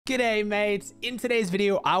G'day mates, in today's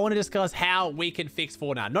video I want to discuss how we can fix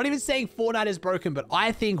Fortnite. Not even saying Fortnite is broken, but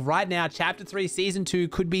I think right now Chapter 3 Season 2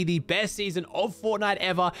 could be the best season of Fortnite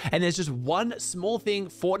ever, and there's just one small thing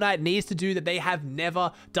Fortnite needs to do that they have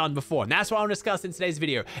never done before, and that's what I want to discuss in today's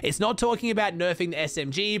video. It's not talking about nerfing the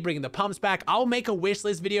SMG, bringing the pumps back. I'll make a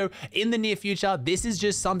wishlist video in the near future. This is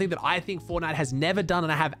just something that I think Fortnite has never done,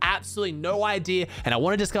 and I have absolutely no idea, and I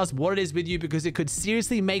want to discuss what it is with you because it could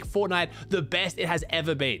seriously make Fortnite the best it has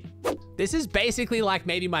ever been. This is basically like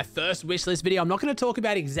maybe my first wishlist video. I'm not going to talk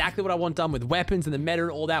about exactly what I want done with weapons and the meta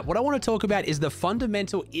and all that. What I want to talk about is the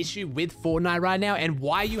fundamental issue with Fortnite right now and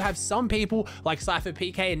why you have some people like Cypher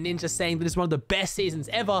PK and Ninja saying that it's one of the best seasons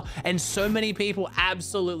ever and so many people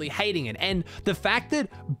absolutely hating it. And the fact that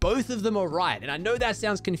both of them are right, and I know that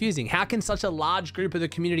sounds confusing. How can such a large group of the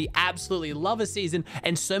community absolutely love a season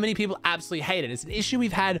and so many people absolutely hate it? It's an issue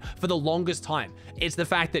we've had for the longest time. It's the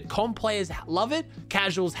fact that comp players love it,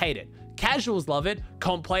 casuals hate it. Casuals love it,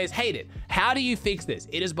 comp players hate it. How do you fix this?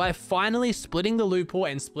 It is by finally splitting the loophole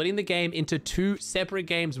and splitting the game into two separate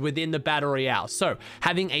games within the Battle Royale. So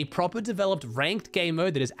having a proper developed ranked game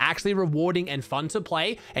mode that is actually rewarding and fun to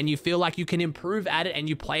play, and you feel like you can improve at it and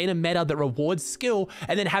you play in a meta that rewards skill,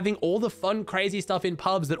 and then having all the fun, crazy stuff in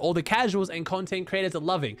pubs that all the casuals and content creators are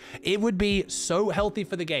loving. It would be so healthy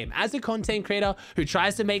for the game. As a content creator who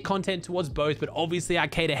tries to make content towards both, but obviously I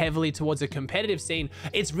cater heavily towards a competitive scene,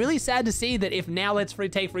 it's really sad to see that if now let's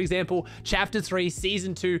take for example Chapter 3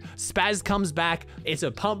 Season 2, Spaz comes back, it's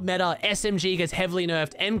a pump meta, SMG gets heavily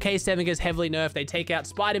nerfed, MK7 gets heavily nerfed, they take out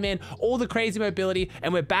Spider-Man, all the crazy mobility,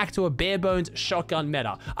 and we're back to a bare bones shotgun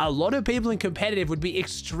meta. A lot of people in competitive would be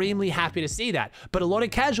extremely happy to see that, but a lot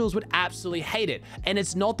of casuals would absolutely hate it. And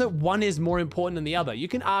it's not that one is more important than the other. You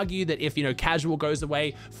can argue that if, you know, casual goes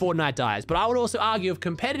away, Fortnite dies, but I would also argue if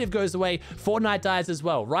competitive goes away, Fortnite dies as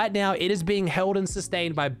well. Right now it is being held and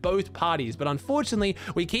sustained by both parties, but unfortunately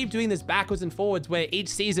we keep doing this backwards and forwards where each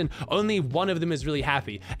season only one of them is really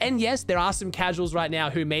happy. And yes, there are some casuals right now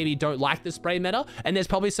who maybe don't like the spray meta, and there's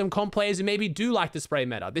probably some comp players who maybe do like the spray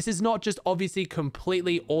meta. This is not just obviously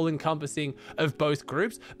completely all-encompassing of both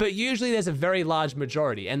groups, but usually there's a very large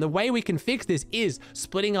majority, and the way we can fix this is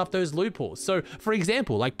splitting up those loopholes. So for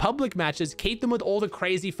example, like public matches, keep them with all the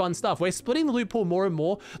crazy fun stuff. We're splitting the loophole more and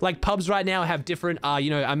more. Like pubs right now have different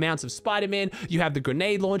amounts of Spider-Man, you have the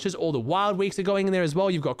grenade launchers, all the wild weeks are going in there as well.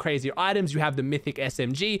 You've got crazier items, you have the mythic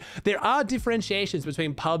SMG. There are differentiations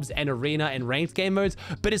between pubs and arena and ranked game modes,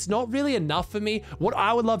 but it's not really enough for me. What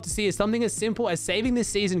I would love to see is something as simple as saving this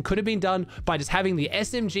season could have been done by just having the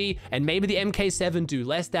SMG and maybe the MK7 do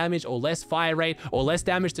less damage or less fire rate or less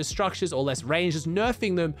damage to structures or less range, just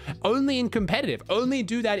nerfing them only in competitive. Only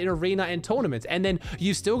do that in arena and tournaments, and then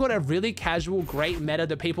you've still got a really casual great meta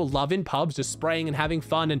that people love in pubs, just spraying and having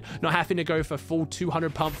fun and not having to go for full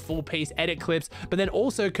 200 pump full piece edit clips. But then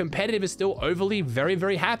also competitive is still overly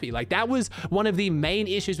very happy. Like that was one of the main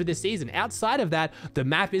issues with this season. Outside of that, the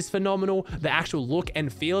map is phenomenal. The actual look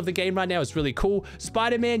and feel of the game right now is really cool.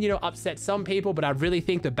 Spider-Man, you know, upset some people, but I really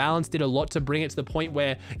think the balance did a lot to bring it to the point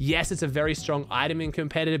where yes, it's a very strong item in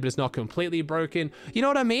competitive, but it's not completely broken. You know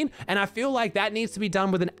what I mean? And I feel like that needs to be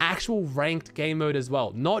done with an actual ranked game mode as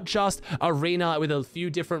well, not just arena with a few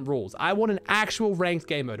different rules. I want an actual ranked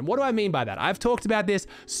game mode. And what do I mean by that? I've talked about this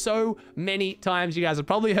so many times. You guys have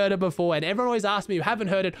probably heard it before, and everyone always asks me, you haven't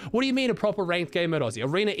heard it, what do you mean a proper ranked game mode, Aussie?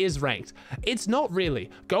 Arena is ranked. It's not really.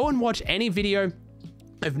 Go and watch any video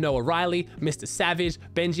of Noah Riley, Mr. Savage,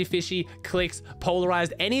 Benji Fishy, Clicks,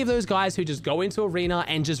 Polarized, any of those guys who just go into arena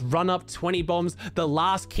and just run up 20 bombs. The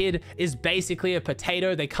last kid is basically a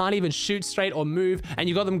potato. They can't even shoot straight or move, and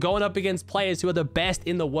you got them going up against players who are the best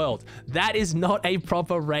in the world. That is not a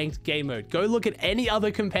proper ranked game mode. Go look at any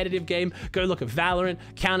other competitive game. Go look at Valorant,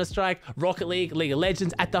 Counter-Strike, Rocket League, League of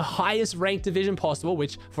Legends at the highest ranked division possible,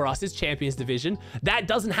 which for us is Champions Division. That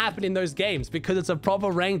doesn't happen in those games because it's a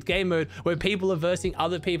proper ranked game mode where people are versing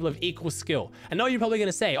other people of equal skill. I know you're probably going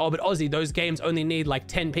to say, oh, but Aussie, those games only need like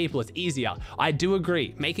 10 people. It's easier. I do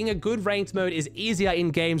agree. Making a good ranked mode is easier in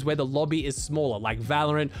games where the lobby is smaller, like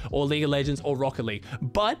Valorant or League of Legends or Rocket League.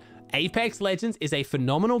 But Apex Legends is a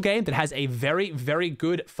phenomenal game that has a very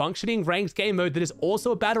good functioning ranked game mode that is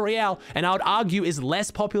also a battle royale, and I would argue is less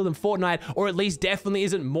popular than Fortnite, or at least definitely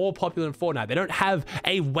isn't more popular than Fortnite. They don't have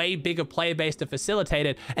a way bigger player base to facilitate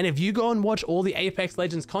it, and if you go and watch all the Apex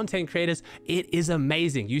Legends content creators, it is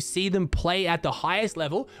amazing. You see them play at the highest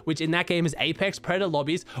level, which in that game is Apex Predator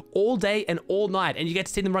lobbies, all day and all night, and you get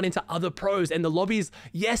to see them run into other pros, and the lobbies,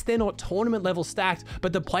 yes, they're not tournament level stacked,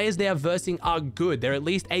 but the players they are versing are good. They're at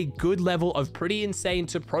least a good level of pretty insane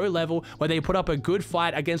to pro level where they put up a good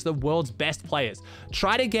fight against the world's best players.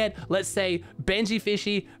 Try to get, let's say, Benji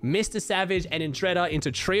Fishy, Mr. Savage, and Andretta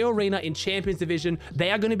into Trio Arena in Champions Division.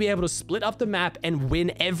 They are going to be able to split up the map and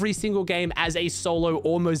win every single game as a solo,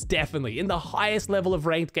 almost definitely, in the highest level of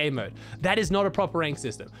ranked game mode. That is not a proper rank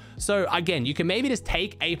system. So again, you can maybe just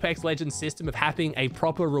take Apex Legends system of having a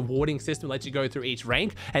proper rewarding system that lets you go through each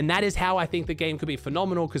rank, and that is how I think the game could be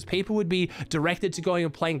phenomenal, because people would be directed to going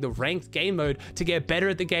and playing the ranked game mode to get better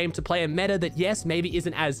at the game, to play a meta that, yes, maybe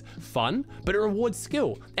isn't as fun, but it rewards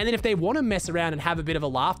skill. And then if they want to mess around and have a bit of a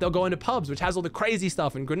laugh, they'll go into pubs, which has all the crazy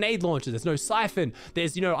stuff and grenade launches. There's no siphon.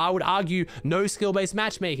 There's, you know, I would argue no skill-based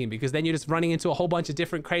matchmaking, because then you're just running into a whole bunch of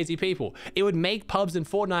different crazy people. It would make pubs in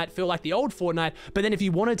Fortnite feel like the old Fortnite, but then if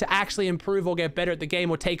you wanted to actually improve or get better at the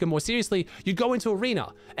game or take it more seriously, you'd go into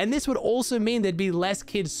arena. And this would also mean there'd be less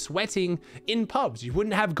kids sweating in pubs. You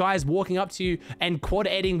wouldn't have guys walking up to you and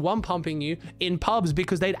quad-editing, one-pumping you in pubs,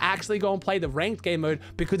 because they'd actually go and play the ranked game mode,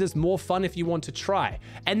 because it's more fun if you want to try.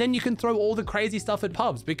 And then you can throw all the crazy stuff at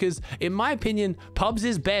pubs, because in my opinion, pubs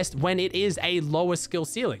is best when it is a lower skill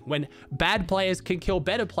ceiling, when bad players can kill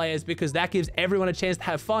better players, because that gives everyone a chance to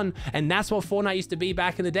have fun. And that's what Fortnite used to be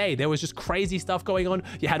back in the day. There was just crazy stuff going on.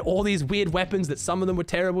 You had all these weird weapons that some of them were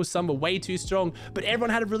terrible, some were way too strong, but everyone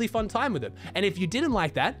had a really fun time with them. And if you didn't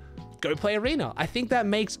like that, go play arena. I think that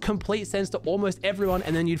makes complete sense to almost everyone,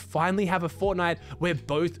 and then you'd finally have a Fortnite where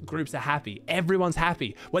both groups are happy. Everyone's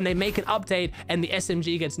happy. When they make an update and the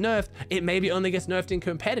SMG gets nerfed, it maybe only gets nerfed in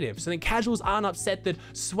competitive, so then casuals aren't upset that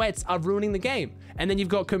sweats are ruining the game. And then you've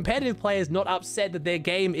got competitive players not upset that their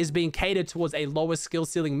game is being catered towards a lower skill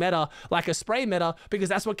ceiling meta, like a spray meta, because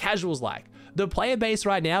that's what casuals like. The player base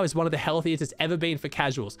right now is one of the healthiest it's ever been for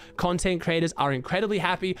casuals. Content creators are incredibly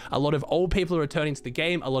happy. A lot of old people are returning to the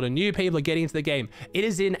game. A lot of new people are getting into the game. It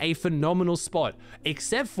is in a phenomenal spot,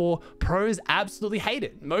 except for pros absolutely hate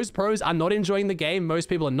it. Most pros are not enjoying the game. Most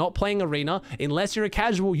people are not playing arena. Unless you're a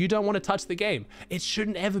casual, you don't want to touch the game. It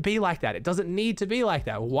shouldn't ever be like that. It doesn't need to be like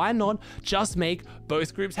that. Why not just make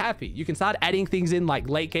both groups happy? You can start adding things in like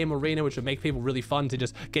late game arena, which would make people really fun to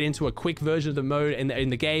just get into a quick version of the mode in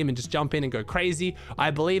the game and just jump in and go crazy. I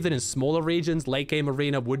believe that in smaller regions, late game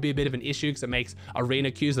arena would be a bit of an issue, because it makes arena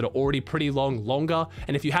queues that are already pretty long longer.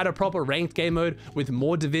 And if you had a proper ranked game mode with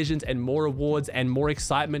more divisions and more rewards and more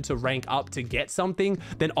excitement to rank up to get something,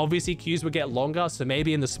 then obviously queues would get longer. So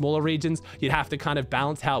maybe in the smaller regions, you'd have to kind of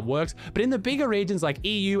balance how it works. But in the bigger regions like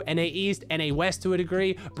EU, NA East, NA West to a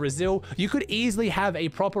degree, Brazil, you could easily have a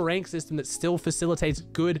proper rank system that still facilitates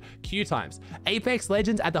good queue times. Apex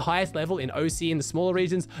Legends at the highest level in OC in the smaller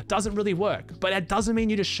regions doesn't really work, but that doesn't mean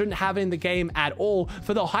you just shouldn't have it in the game at all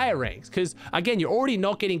for the higher ranks, because again, you're already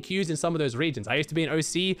not getting queues in some of those regions. I used to be in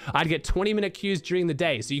OC, I'd get 20-minute queues during the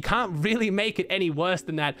day, so you can't really make it any worse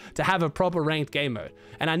than that to have a proper ranked game mode.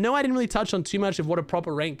 And I know I didn't really touch on too much of what a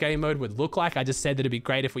proper ranked game mode would look like. I just said that it'd be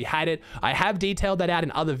great if we had it. I have detailed that out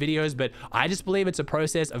in other videos, but I just believe it's a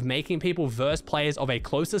process of making people verse players of a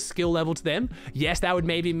closer skill level to them. Yes, that would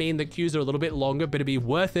maybe mean the queues are a little bit longer, but it'd be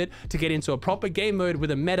worth it to get into a proper game mode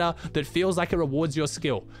with a meta that feels like it rewards your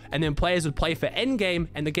skill. And then players would play for endgame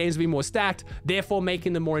and the games would be more stacked, therefore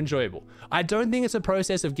making them more enjoyable. I don't think it's a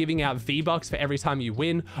process of giving out V-Bucks for every time you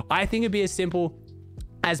win. I think it'd be as simple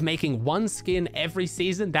as making one skin every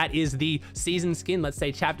season. That is the season skin, let's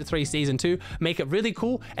say chapter 3 season 2, make it really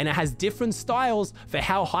cool, and it has different styles for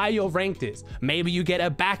how high your ranked is. Maybe you get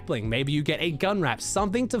a back bling, maybe you get a gun wrap,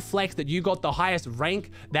 something to flex that you got the highest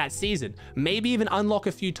rank that season. Maybe even unlock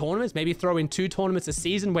a few tournaments, maybe throw in 2 tournaments a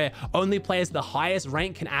season where only players the highest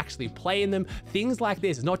rank can actually play in them. Things like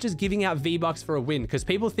this, not just giving out V-Bucks for a win, because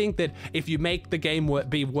people think that if you make the game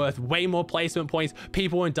be worth way more placement points,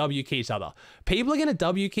 people won't W key each other. People are going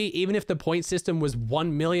to W key even if the point system was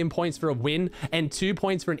 1 million points for a win and 2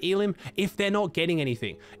 points for an elim, if they're not getting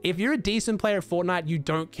anything. If you're a decent player at Fortnite, you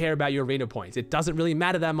don't care about your arena points. It doesn't really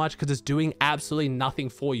matter that much because it's doing absolutely nothing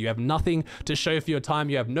for you. You have nothing to show for your time.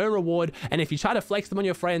 You have no reward. And if you try to flex them on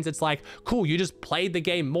your friends, it's like, cool, you just played the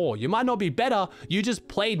game more. You might not be better, you just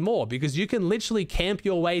played more, because you can literally camp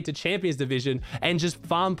your way to Champions Division and just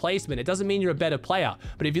farm placement. It doesn't mean you're a better player.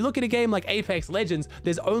 But if you look at a game like Apex Legends,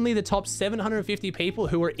 there's only the top 750 people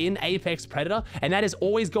who are in Apex Predator, and that is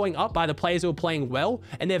always going up by the players who are playing well,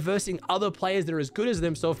 and they're versing other players that are as good as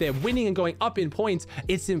them. So if they're winning and going up in points,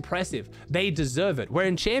 it's impressive. They deserve it. Where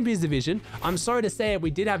in Champions Division, I'm sorry to say it, we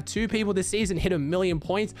did have 2 people this season hit 1 million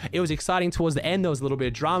points. It was exciting towards the end. There was a little bit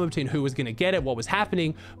of drama between who was going to get it, what was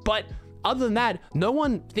happening, but other than that, no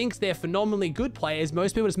one thinks they're phenomenally good players.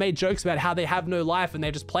 Most people just made jokes about how they have no life and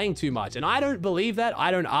they're just playing too much. And I don't believe that.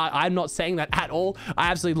 I'm not saying that at all. I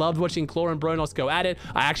absolutely loved watching Claw and Bronos go at it.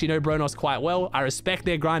 I actually know Bronos quite well. I respect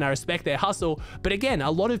their grind. I respect their hustle. But again,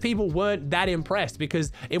 a lot of people weren't that impressed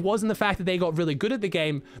because it wasn't the fact that they got really good at the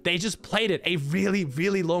game. They just played it a really,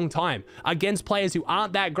 really long time against players who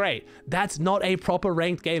aren't that great. That's not a proper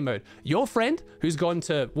ranked game mode. Your friend who's gone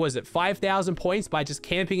to, was it 5,000 points by just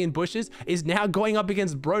camping in bushes is now going up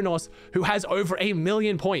against Bronos, who has over 1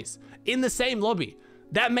 million points in the same lobby.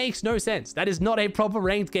 That makes no sense. That is not a proper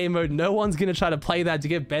ranked game mode. No one's going to try to play that to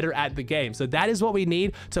get better at the game. So that is what we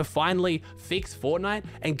need to finally fix Fortnite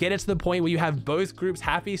and get it to the point where you have both groups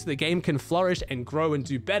happy so the game can flourish and grow and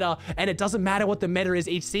do better. And it doesn't matter what the meta is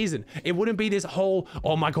each season. It wouldn't be this whole,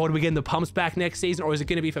 oh my God, we're getting the pumps back next season, or is it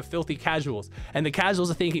going to be for filthy casuals? And the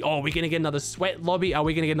casuals are thinking, oh, we're going to get another sweat lobby. Are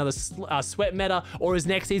we going to get another sweat meta? Or is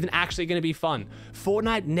next season actually going to be fun?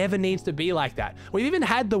 Fortnite never needs to be like that. We've even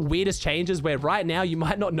had the weirdest changes where right now you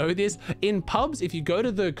might not know this. In pubs, if you go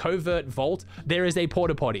to the covert vault, there is a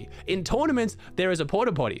porta potty. In tournaments, there is a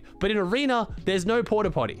porta potty. But in arena, there's no porta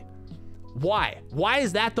potty. Why? Why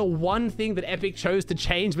is that the one thing that Epic chose to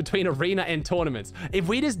change between arena and tournaments? If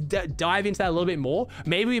we just dive into that a little bit more,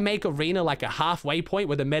 maybe we make arena like a halfway point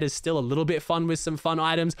where the meta is still a little bit fun with some fun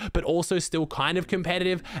items, but also still kind of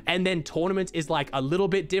competitive. And then tournaments is like a little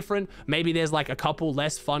bit different. Maybe there's like a couple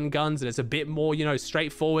less fun guns and it's a bit more, you know,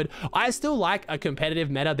 straightforward. I still like a competitive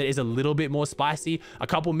meta that is a little bit more spicy. A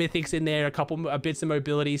couple mythics in there, a couple bits of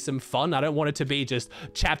mobility, some fun. I don't want it to be just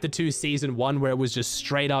chapter 2 season 1 where it was just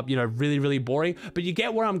straight up, you know, really boring, but you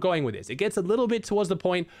get where I'm going with this. It gets a little bit towards the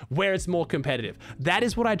point where it's more competitive. That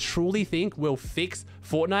is what I truly think will fix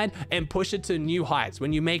Fortnite and push it to new heights,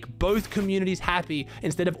 when you make both communities happy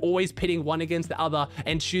instead of always pitting one against the other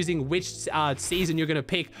and choosing which season you're going to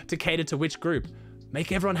pick to cater to which group.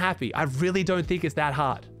 Make everyone happy. I really don't think it's that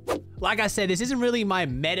hard. Like I said, this isn't really my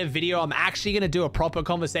meta video. I'm actually going to do a proper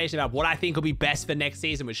conversation about what I think will be best for next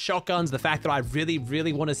season with shotguns. The fact that I really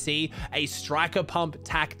want to see a striker pump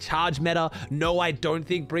tac charge meta. No, I don't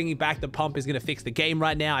think bringing back the pump is going to fix the game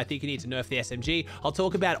right now. I think you need to nerf the SMG. I'll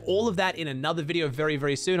talk about all of that in another video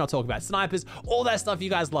very soon. I'll talk about snipers, all that stuff you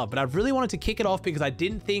guys love. But I really wanted to kick it off because I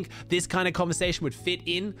didn't think this kind of conversation would fit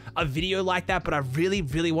in a video like that. But I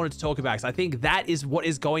really wanted to talk about it because I think that is what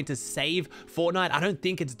is going to save Fortnite. I don't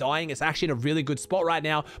think it's dying. It's actually in a really good spot right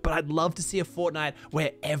now, but I'd love to see a Fortnite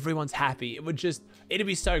where everyone's happy. It'd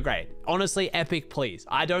be so great. Honestly, Epic, please.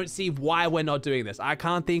 I don't see why we're not doing this. I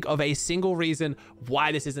can't think of a single reason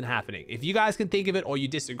why this isn't happening. If you guys can think of it, or you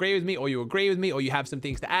disagree with me, or you agree with me, or you have some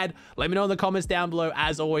things to add, let me know in the comments down below.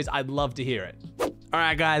 As always, I'd love to hear it. All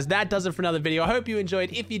right, guys, that does it for another video. I hope you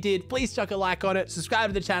enjoyed. If you did, please chuck a like on it. Subscribe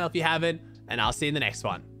to the channel if you haven't, and I'll see you in the next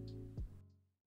one.